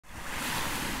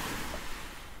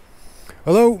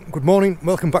Hello, good morning,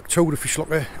 welcome back to the fish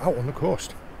locker out on the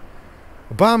coast.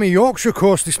 A balmy Yorkshire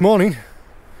coast this morning.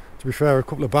 To be fair, a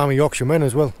couple of balmy Yorkshire men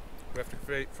as well. We have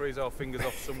to freeze our fingers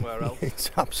off somewhere else.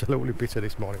 It's absolutely bitter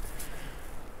this morning.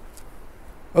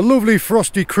 A lovely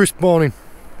frosty crisp morning.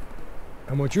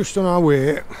 And we're just on our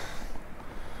way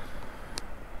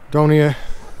down here.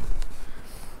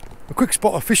 A quick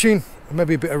spot of fishing and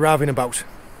maybe a bit of raving about.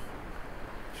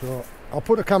 So I'll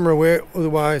put the camera away,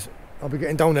 otherwise I'll be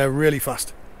getting down there really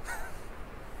fast.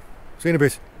 See you in a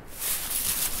bit.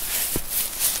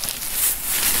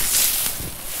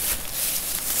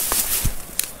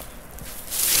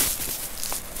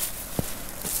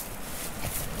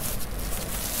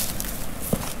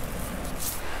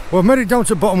 Well, I've made it down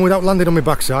to the bottom without landing on my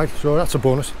backside, so that's a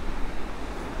bonus.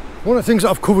 One of the things that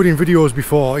I've covered in videos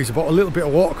before is about a little bit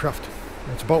of watercraft.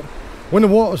 It's about when the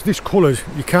water's this coloured,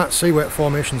 you can't see where the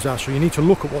formations are, so you need to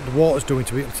look at what the water's doing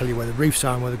to be able to tell you where the reefs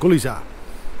are and where the gullies are.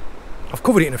 I've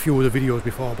covered it in a few other videos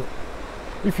before, but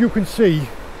if you can see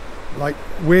like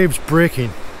waves breaking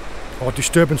or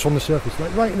disturbance on the surface,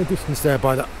 like right in the distance there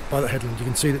by that headland, you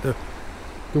can see that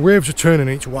the waves are turning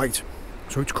and it's white,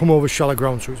 so it's come over shallow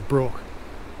ground, so it's broke.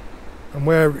 And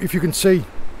where, if you can see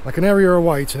like an area of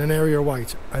white and an area of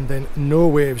white and then no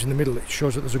waves in the middle, it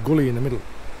shows that there's a gully in the middle.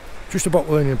 Just about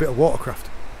learning a bit of watercraft.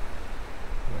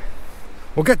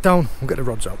 We'll get down, we'll get the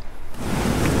rods out.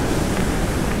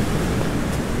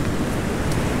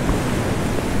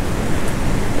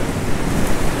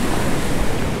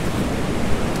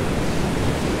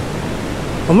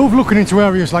 I love looking into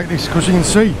areas like this because you can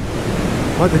see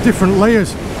like the different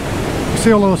layers. You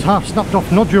see all those half snapped off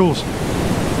nodules.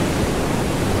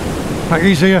 Like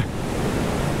these here,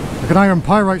 like an iron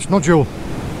pyrites nodule.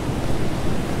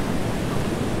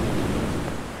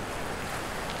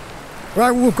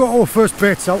 Right, well, we've got our first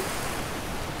baits out.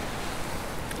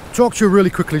 Talk to you really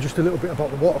quickly just a little bit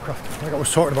about the watercraft, like I was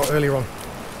talking about earlier on.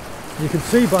 You can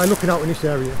see by looking out in this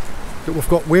area that we've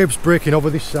got waves breaking over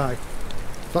this side.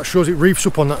 That shows it reefs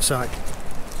up on that side.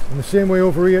 In the same way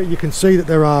over here, you can see that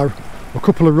there are a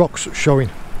couple of rocks showing.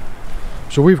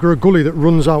 So we've got a gully that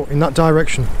runs out in that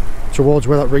direction towards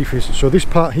where that reef is. So this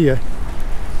part here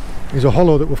is a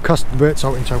hollow that we've cast the baits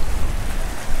out into.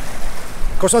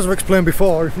 Of course, as I've explained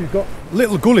before, if you've got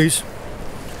little gullies,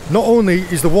 not only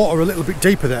is the water a little bit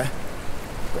deeper there,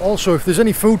 but also if there's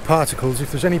any food particles,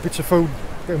 if there's any bits of food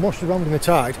getting washed around in the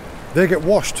tide, they get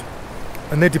washed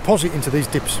and they deposit into these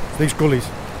dips, these gullies.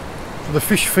 So the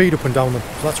fish feed up and down them,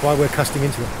 so that's why we're casting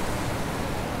into them.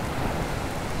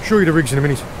 I'll show you the rigs in a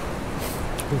minute.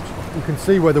 You can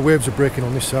see where the waves are breaking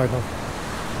on this side now.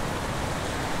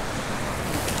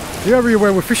 The area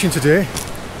where we're fishing today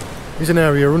is an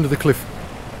area under the cliff.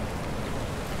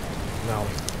 Now,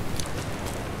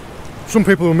 some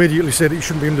people immediately say that you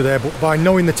shouldn't be under there, but by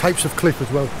knowing the types of cliff as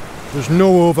well, there's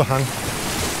no overhang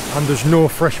and there's no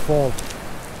fresh fall.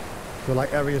 So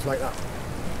like areas like that,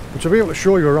 which I'll be able to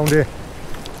show you around here.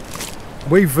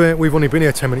 We've only been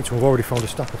here 10 minutes and we've already found a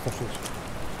stack of fossils.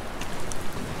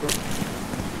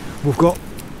 We've got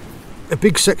a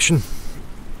big section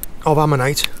of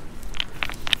ammonite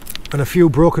and a few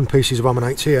broken pieces of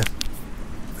ammonites here.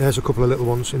 There's a couple of little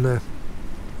ones in there.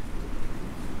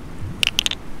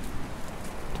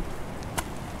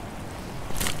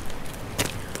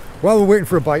 While we're waiting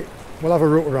for a bite, we'll have a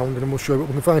route around and then we'll show you what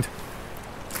we can find.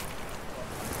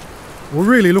 We're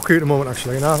really lucky at the moment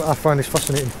actually, and I find this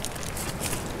fascinating.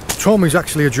 Tom is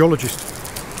actually a geologist.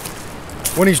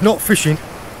 When he's not fishing,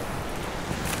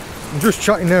 I'm just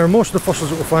chatting there, and most of the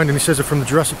fossils that we're finding, he says, are from the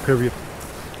Jurassic period.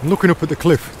 I'm looking up at the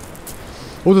cliff.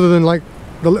 Other than like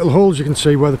the little holes you can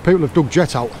see where the people have dug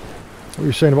jet out. What were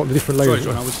you saying about the different layers?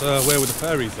 Sorry, John, I was away with the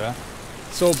fairies there.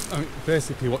 So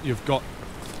basically what you've got,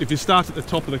 if you start at the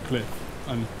top of the cliff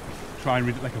and try and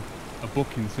read it like a book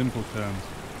in simple terms,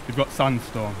 you've got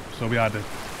sandstone. So we had a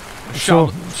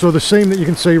so the seam that you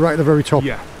can see right at the very top.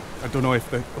 Yeah. I don't know if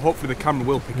hopefully the camera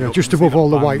will pick it up. Just above all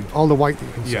the white that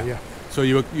you can see. Yeah. So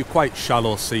you're quite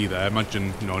shallow sea there.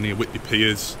 Imagine, you know, near Whitby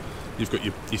piers, you've got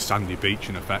your sandy beach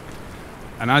in effect.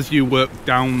 And as you work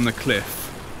down the cliff,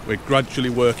 we're gradually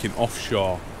working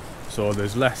offshore. So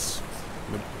there's less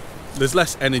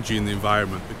energy in the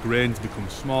environment. The grains become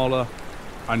smaller.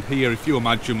 And here, if you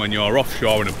imagine when you're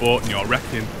offshore in a boat and you're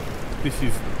wrecking, this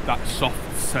is that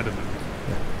soft sediment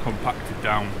compacted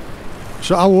down.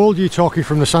 So how old are you talking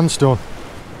from the sandstone?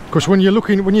 Because when you're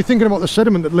thinking about the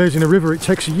sediment that lays in a river, it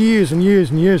takes years and years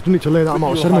and years, doesn't it, to lay that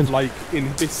amount of sediment? Like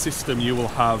in this system, you will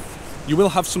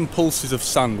have some pulses of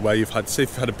sand where you've had, say, if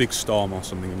you've had a big storm or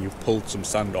something, and you've pulled some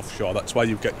sand offshore. That's why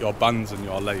you get your bands and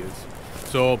your layers.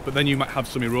 So, but then you might have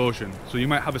some erosion. So you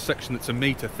might have a section that's a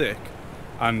metre thick,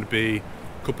 and be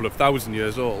a couple of thousand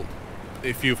years old.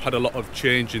 If you've had a lot of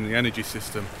change in the energy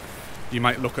system, you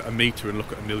might look at a metre and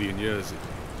look at a million years.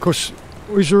 Because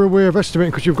is there a way of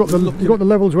estimating? Because you've got the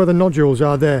levels where the nodules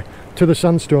are there to the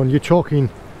sandstone. You're talking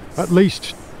at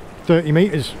least 30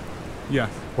 metres. Yeah.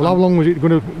 Well, how long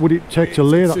would it take to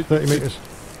lay that 30 metres?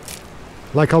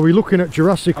 Like, are we looking at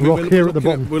Jurassic rock here at the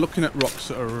bottom? We're looking at rocks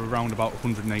that are around about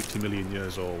 180 million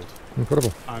years old.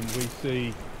 Incredible. And we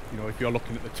see, you know, if you're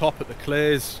looking at the top, at the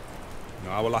clays, you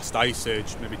know, our last ice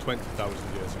age, maybe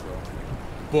 20,000 years ago.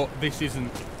 But this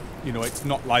isn't, you know, it's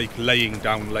not like laying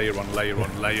down layer on layer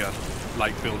on layer,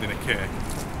 like building a cake.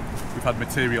 We've had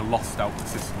material lost out the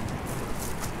system.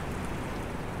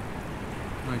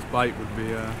 Nice bite would be...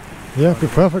 yeah, be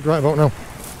perfect right about now.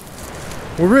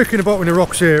 We're raking about in the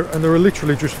rocks here, and there are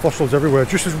literally just fossils everywhere.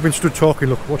 Just as we've been stood talking,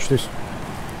 look, watch this.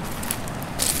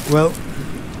 Well,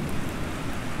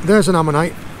 there's an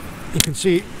ammonite. You can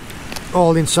see it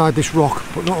all inside this rock,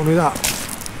 but not only that,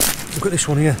 look at this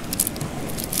one here.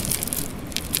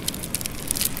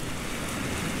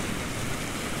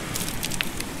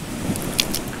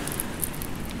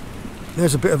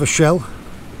 There's a bit of a shell.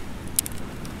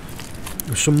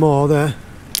 There's some more there.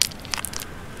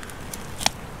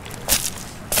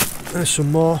 There's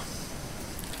some more.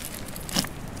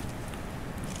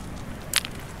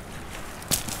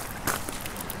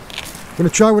 I'm going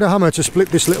to try with a hammer to split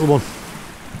this little one.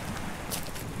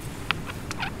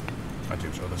 I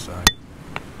do to the other side.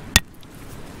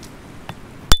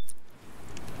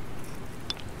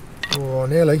 Oh,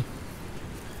 nearly.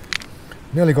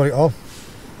 Nearly got it all.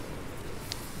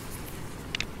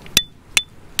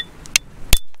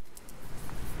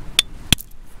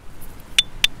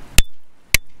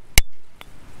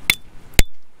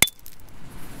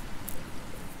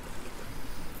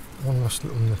 One last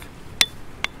little nick.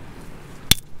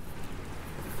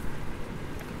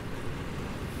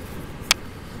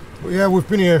 But yeah, we've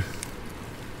been here.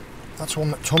 That's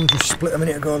one that Tom just split a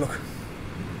minute ago, look.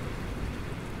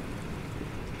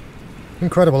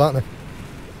 Incredible, aren't they?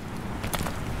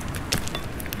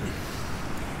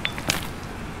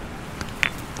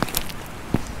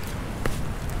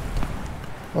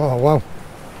 Oh wow.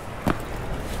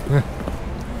 Yeah.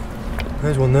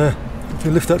 There's one there. If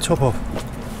you lift that top off.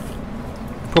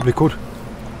 Probably could.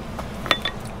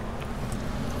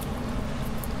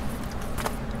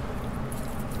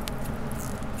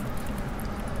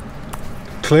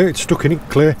 Clear, it's stuck in it,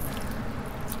 clear.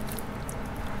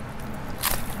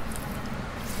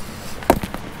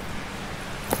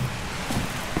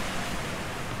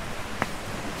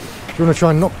 Do you want to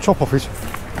try and knock the top off it?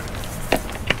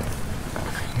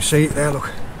 You see it there,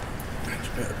 look.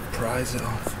 Just a bit of prise it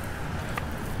off.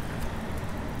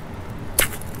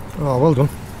 Oh, well done.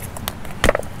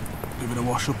 Give it a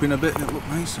wash up in a bit and it'll look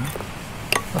nice, huh?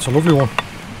 That's a lovely one.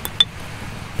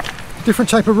 Different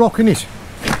type of rock, isn't it?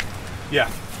 Yeah.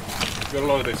 Got a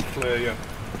lot of this clear, yeah.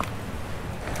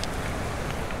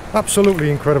 Absolutely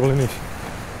incredible, isn't it?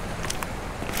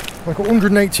 Like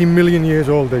 180 million years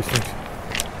old, these things.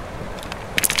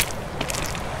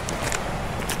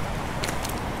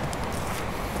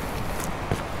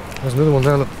 There's another one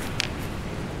there, look.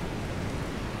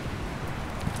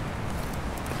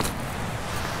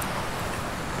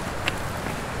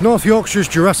 North Yorkshire's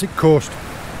Jurassic Coast.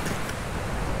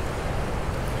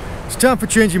 It's time for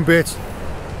changing baits.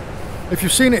 If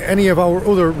you've seen any of our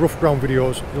other rough ground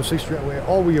videos, you'll see straight away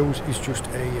all we use is just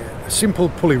a simple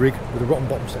pulley rig with a rotten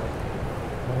bottom set.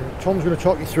 Tom's going to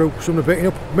talk you through some of the baiting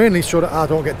up, mainly so that I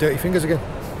don't get dirty fingers again.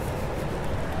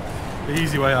 The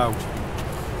easy way out.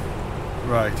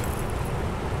 Right.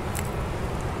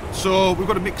 So we've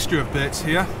got a mixture of baits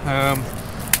here.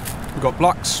 We've got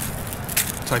blacks,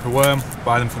 type of worm,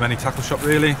 buy them from any tackle shop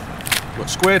really. We've got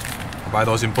squid, I buy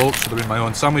those in bulk so they're in my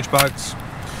own sandwich bags.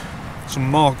 Some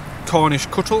more Cornish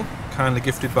cuttle, kindly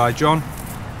gifted by John,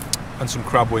 and some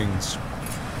crab wings.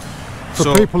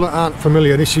 For people that aren't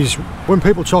familiar, this is, when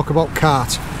people talk about carp,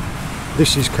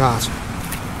 this is carp.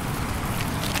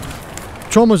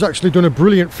 Tom has actually done a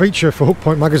brilliant feature for Hook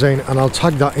Point magazine, and I'll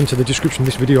tag that into the description of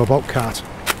this video about carp.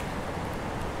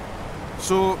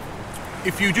 So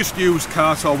if you just use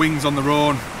carp or wings on their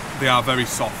own, they are very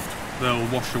soft. They'll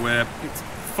wash away. It's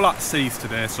flat seas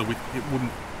today, so it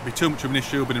wouldn't be too much of an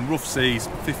issue, but in rough seas,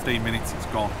 15 minutes it's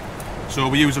gone. So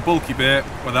we use a bulky bait,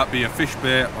 whether that be a fish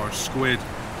bait or a squid,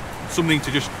 something to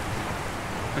just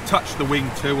attach the wing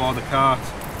to, or the carp.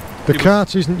 The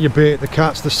carp isn't your bait, the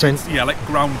carp's the scent. Yeah, like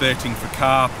ground baiting for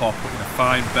carp, or putting a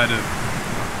fine bed of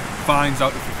fines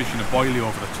out if you're fishing a boilie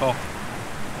over the top.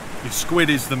 Your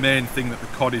squid is the main thing that the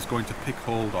cod is going to pick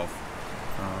hold of.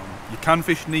 You can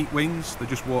fish neat wings, they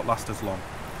just won't last as long.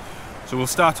 So we'll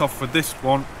start off with this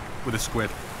one with a squid.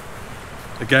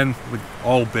 Again, with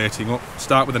all baiting up,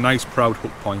 start with a nice proud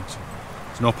hook point.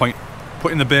 There's no point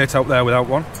putting the bait out there without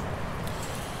one.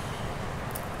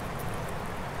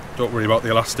 Don't worry about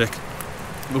the elastic.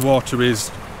 The water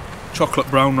is chocolate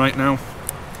brown right now.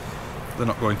 They're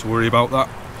not going to worry about that.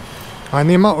 And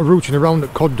the amount of rooting around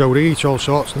that cod do, they eat all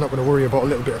sorts. They're not going to worry about a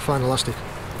little bit of fine elastic.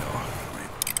 No.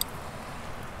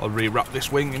 I'll rewrap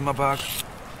this wing in my bag.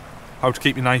 How to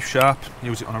keep your knife sharp,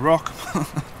 use it on a rock.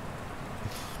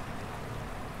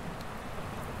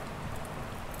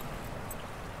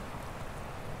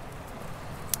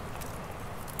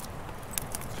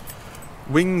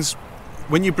 Wings,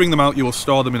 when you bring them out, you will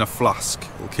store them in a flask.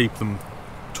 It will keep them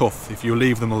tough. If you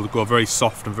leave them, they'll go very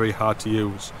soft and very hard to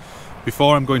use.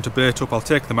 Before I'm going to bait up, I'll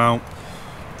take them out.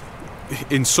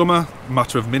 In summer, a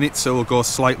matter of minutes, it will go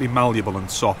slightly malleable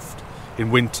and soft. In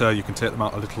winter, you can take them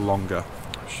out a little longer.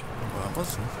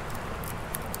 Let's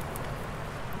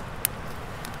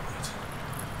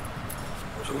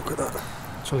look at that.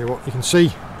 Tell you what, you can see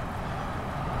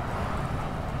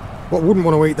what wouldn't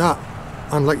want to eat that,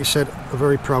 and like you said, a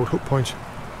very proud hook point.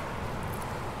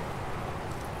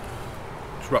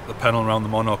 Just wrap the pennel around the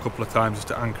mono a couple of times just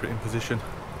to anchor it in position.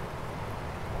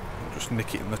 Just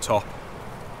nick it in the top,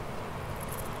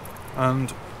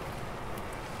 and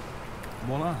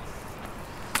voila.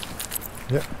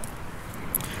 Yeah.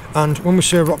 And when we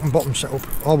say rock and bottom setup,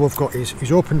 all we've got is he's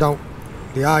opened out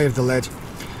the eye of the lead,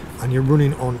 and you're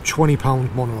running on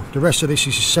 £20 mono. The rest of this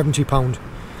is £70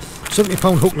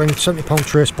 hook length, £70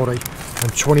 trace body,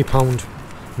 and £20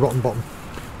 rotten bottom.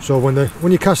 So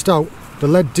when you cast out, the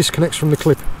lead disconnects from the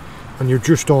clip, and you're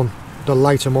just on the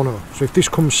lighter mono. So if this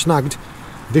comes snagged,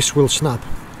 this will snap,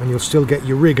 and you'll still get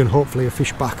your rig and hopefully a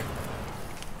fish back.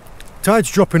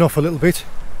 Tide's dropping off a little bit,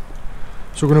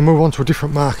 so we're going to move on to a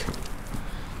different mark.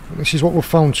 And this is what we've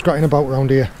found scratching about around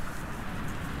here.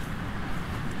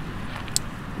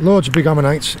 Loads of big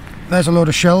Ammonites. There's a load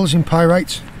of shells in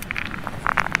pyrites.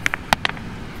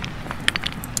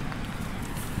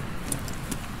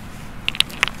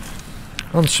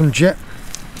 And some jet.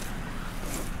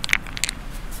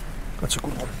 That's a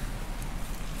good one.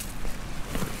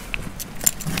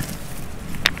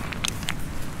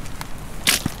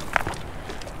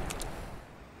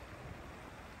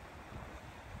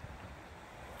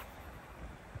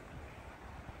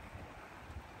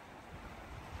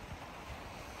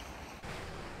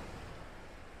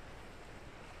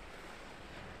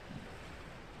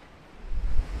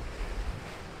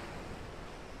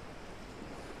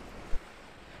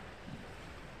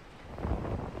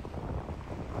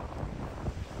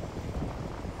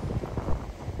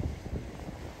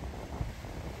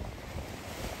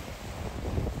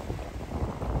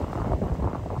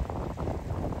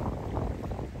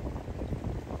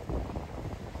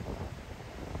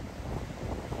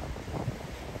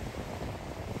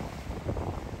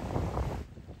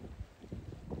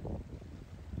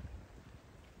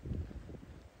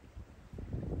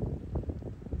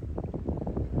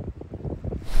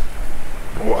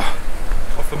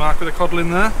 Off the mark with a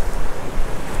codlin there.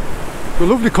 A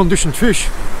lovely conditioned fish.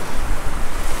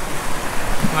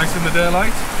 Nice in the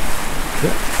daylight.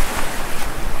 Yeah.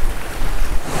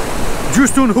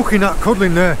 Just unhooking that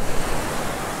codlin there,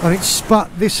 and it spat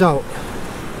this out.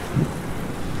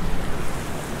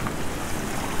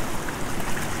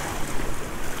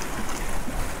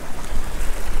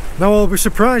 Now I'll be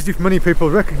surprised if many people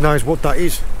recognise what that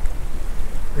is.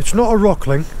 It's not a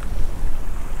rockling.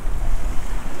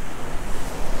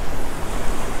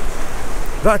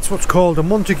 That's what's called a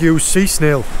Montague's sea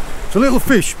snail. It's a little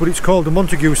fish, but it's called a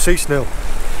Montague's sea snail.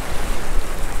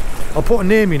 I'll put a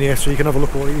name in here so you can have a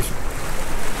look at what it is.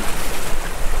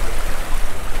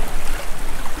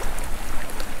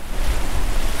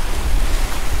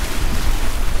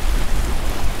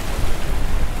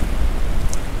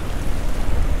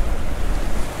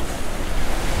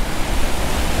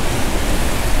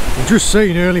 I was just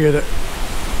saying earlier that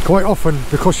quite often,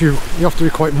 because you have to be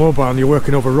quite mobile and you're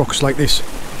working over rocks like this,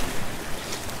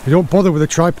 you don't bother with a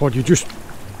tripod, you just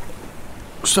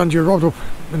stand your rod up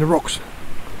in the rocks.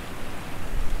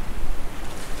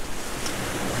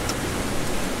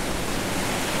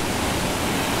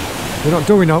 You're not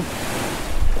doing that.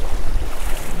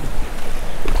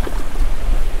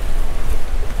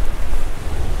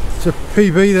 It's a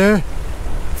PB there.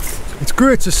 It's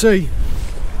great to see.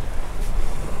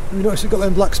 You notice it's got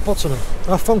them black spots on them.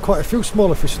 I've found quite a few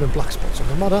smaller fish with them black spots on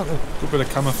them, mad, aren't they? Good bit of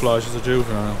camouflage as a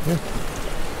juvenile. Yeah.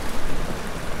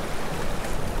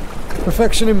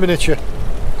 Perfection in miniature.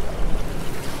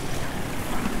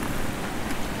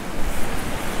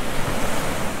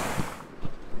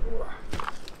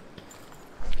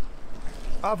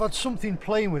 I've had something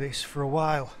playing with this for a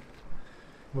while.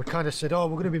 We kind of said, oh,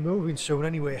 we're going to be moving soon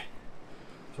anyway,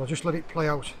 so I'll just let it play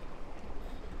out.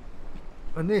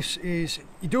 And this is,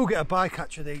 you do get a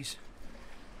bycatch of these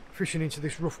fishing into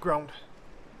this rough ground.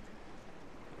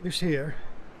 This here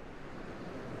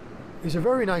is a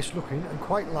very nice looking and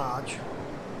quite large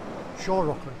shore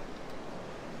rockling.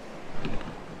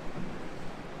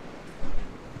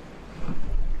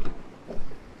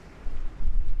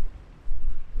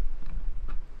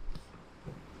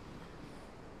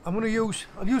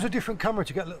 I'll use a different camera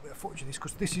to get a little bit of footage of this,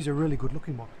 because this is a really good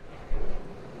looking one.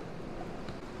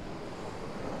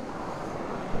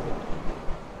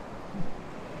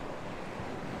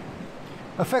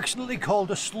 Affectionately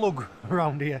called a slug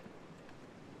around here.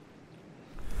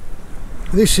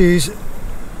 This is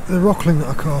the rockling that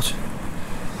I caught.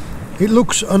 It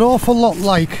looks an awful lot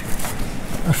like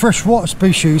a freshwater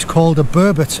species called a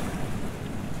burbot.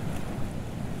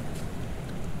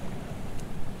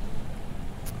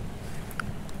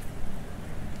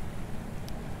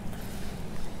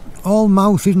 All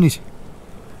mouth, isn't it?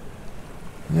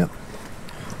 Yep.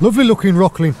 Lovely looking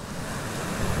rockling.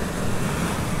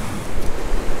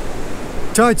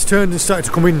 Tide's turned and started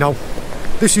to come in now.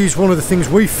 This is one of the things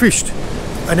we fished,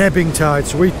 an ebbing tide,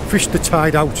 so we fished the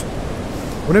tide out.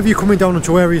 Whenever you're coming down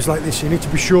into areas like this, you need to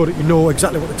be sure that you know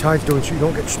exactly what the tide's doing so you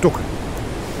don't get stuck.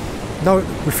 Now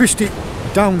we fished it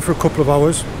down for a couple of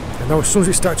hours, and now as soon as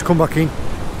it started to come back in,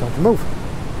 it's time to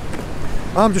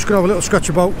move. I'm just going to have a little scratch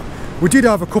about. We did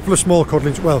have a couple of small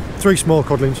codlings, well, 3 small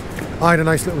codlings. I had a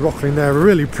nice little rockling there, a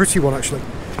really pretty one actually.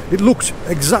 It looked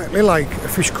exactly like a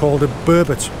fish called a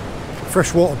burbot,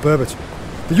 freshwater burbot.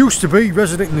 They used to be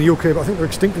resident in the UK, but I think they're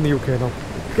extinct in the UK now.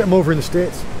 Get them over in the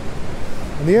States.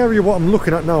 And the area what I'm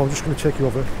looking at now, I'm just going to take you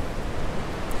over.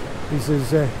 These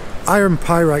is iron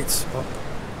pyrites,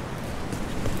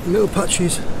 little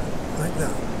patches like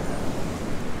that.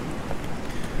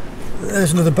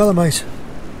 There's another Bellomite.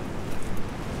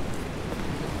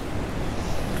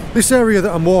 This area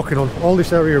that I'm walking on, all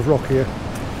this area of rock here,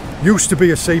 used to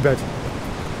be a seabed.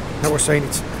 Now we're saying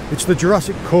it's the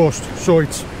Jurassic Coast, so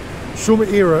it's some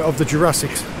era of the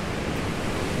Jurassics.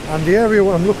 And the area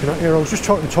what I'm looking at here, I was just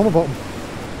talking to Tom about them.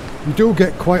 You do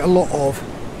get quite a lot of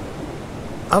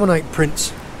Ammonite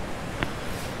prints.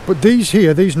 But these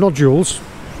here, these nodules,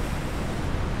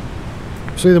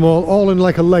 see them all in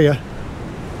like a layer,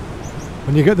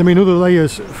 and you get them in other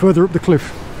layers further up the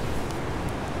cliff.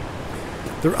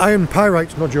 They're iron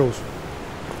pyrites nodules.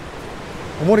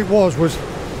 And what it was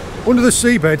under the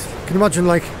seabed, you can imagine,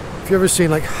 like, if you've ever seen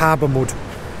like harbour mud,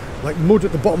 like mud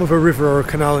at the bottom of a river or a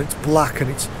canal, and it's black and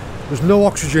there's no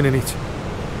oxygen in it.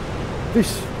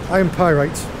 This iron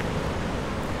pyrite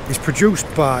is produced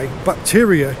by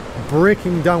bacteria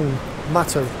breaking down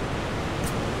matter.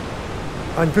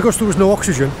 And because there was no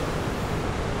oxygen,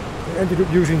 it ended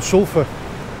up using sulphur.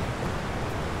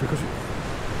 Because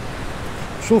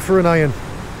sulphur and iron.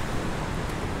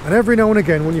 And every now and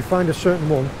again, when you find a certain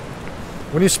one,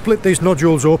 when you split these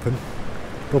nodules open,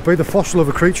 there'll be the fossil of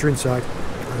a creature inside.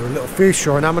 Either a little fish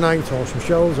or an ammonite or some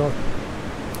shells, or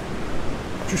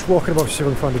just walking about to see if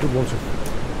I can find a good one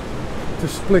to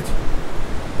split.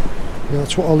 Yeah,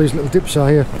 that's what all these little dips are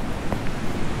here.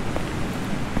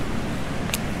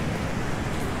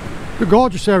 A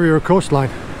gorgeous area of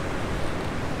coastline.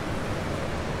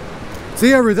 It's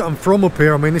the area that I'm from up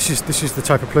here. I mean, this is the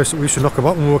type of place that we used to knock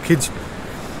about when we were kids.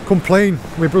 Come playing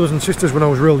with my brothers and sisters when I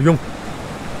was real young.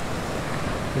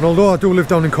 And although I do live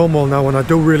down in Cornwall now, and I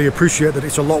do really appreciate that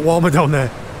it's a lot warmer down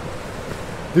there,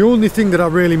 the only thing that I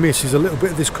really miss is a little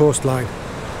bit of this coastline.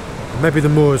 Maybe the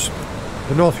moors,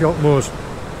 the North York moors.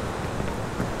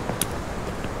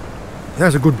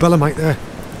 There's a good Bellomite there.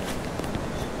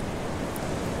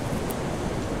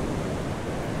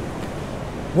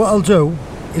 What I'll do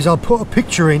is I'll put a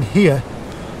picture in here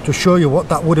to show you what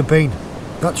that would have been.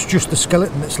 That's just the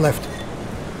skeleton that's left.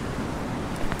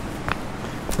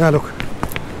 Now look,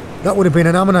 that would have been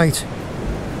an ammonite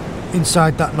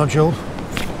inside that nodule,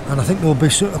 and I think there'll be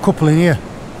a couple in here.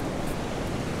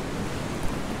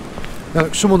 Now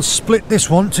look, someone split this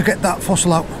one to get that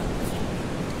fossil out.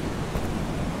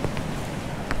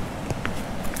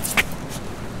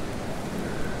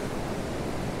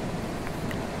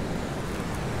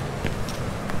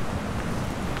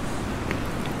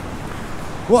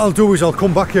 What I'll do is I'll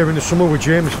come back here in the summer with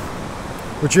James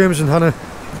and Hannah.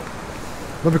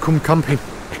 Maybe come camping,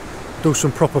 do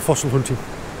some proper fossil hunting.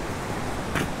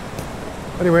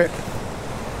 Anyway,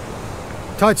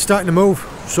 tide's starting to move,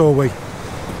 so are we.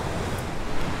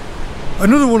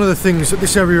 Another one of the things that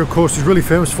this area of coast is really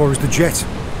famous for is the jet.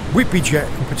 Whitby jet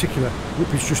in particular.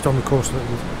 Whitby's just on the coast a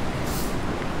little bit.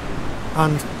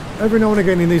 and every now and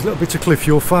again in these little bits of cliff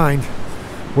you'll find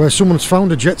where someone's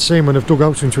found a jet seam and have dug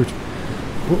out into it.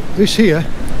 But this here,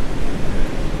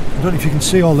 I don't know if you can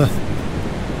see all the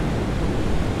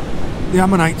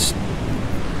Ammonites.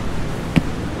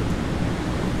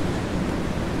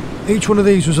 Each one of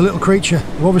these was a little creature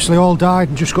who obviously all died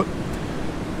and just got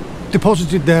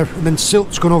deposited there, and then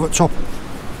silt's gone over the top.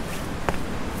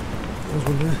 There's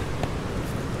one there.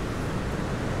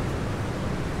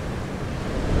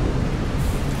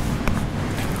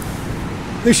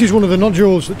 This is one of the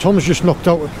nodules that Tom's just knocked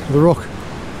out of the rock.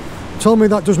 Tell me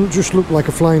that doesn't just look like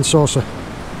a flying saucer.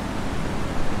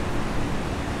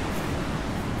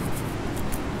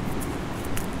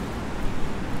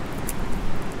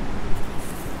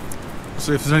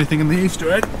 See if there's anything in the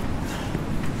Easter egg.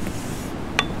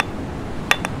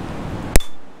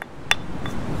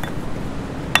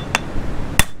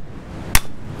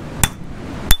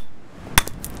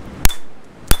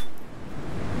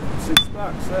 Six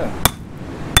sparks there.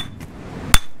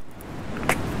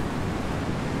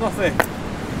 Nothing.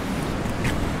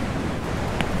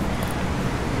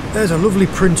 There's a lovely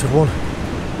print of one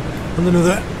and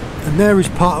another, and there is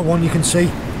part of one you can see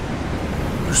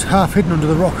just half hidden under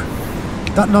the rock.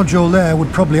 That nodule there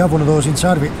would probably have one of those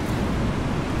inside of it.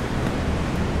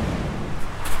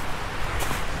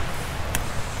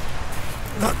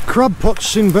 That crab pot's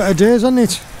seen better days, hasn't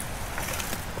it?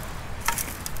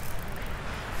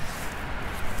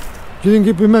 Do you think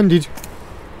it'd be mended?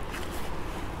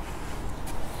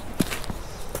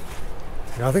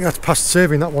 Yeah, I think that's past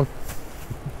saving, that one.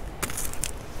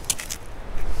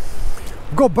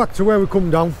 We've got back to where we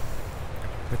come down.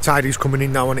 The tide is coming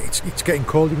in now and it's getting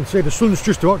cold. You can see the sun's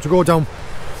just about to go down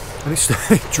and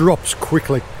it drops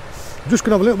quickly. I'm just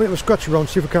going to have a little bit of a scratch around,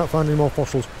 see if I can't find any more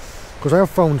fossils, because I have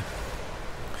found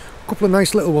a couple of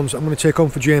nice little ones that I'm going to take home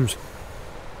for James.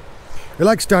 He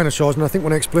likes dinosaurs, and I think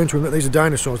when I explained to him that these are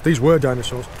dinosaurs, these were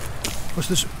dinosaurs,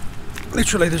 because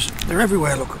they're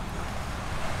everywhere, look.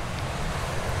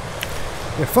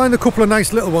 Yeah, find a couple of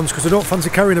nice little ones because I don't fancy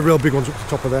carrying the real big ones up to the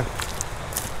top of there.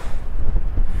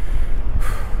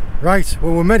 Right,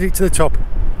 well, we made it to the top.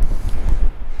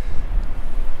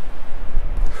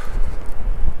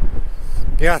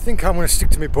 Yeah, I think I'm going to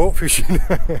stick to my boat fishing.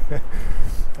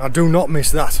 I do not miss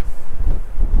that.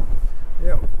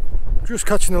 Yeah, just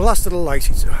catching the last of the light.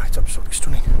 It's absolutely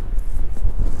stunning.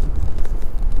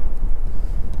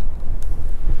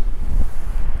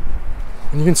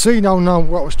 And you can see now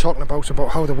what I was talking about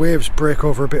how the waves break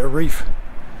over a bit of reef.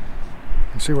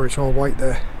 You can see where it's all white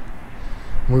there.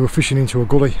 And we were fishing into a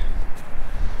gully.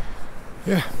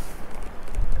 Yeah.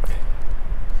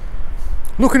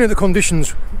 Looking at the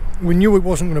conditions, we knew it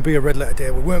wasn't going to be a red letter day.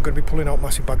 We weren't going to be pulling out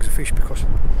massive bags of fish because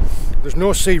there's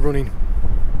no sea running.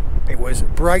 It was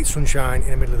bright sunshine in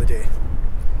the middle of the day.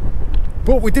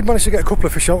 But we did manage to get a couple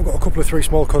of fish out. We got a couple of 3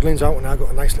 small codlings out, and I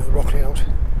got a nice little rockling out.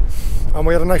 And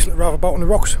we had a nice little rav about on the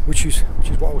rocks, which is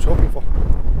what I was hoping for.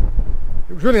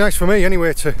 It was really nice for me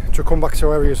anyway to come back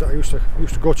to areas that I used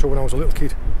to go to when I was a little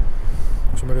kid.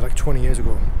 So maybe like 20 years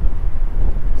ago.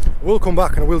 I will come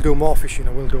back and I will do more fishing.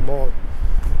 I will do more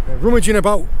rummaging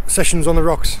about sessions on the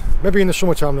rocks. Maybe in the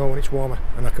summertime now when it's warmer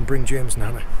and I can bring James and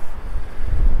Hannah.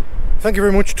 Thank you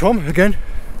very much, Tom, again.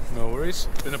 No worries,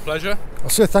 it's been a pleasure. I'll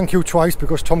say thank you twice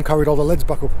because Tom carried all the leads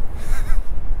back up.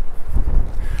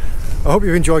 I hope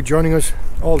you've enjoyed joining us.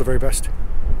 All the very best.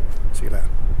 See you later.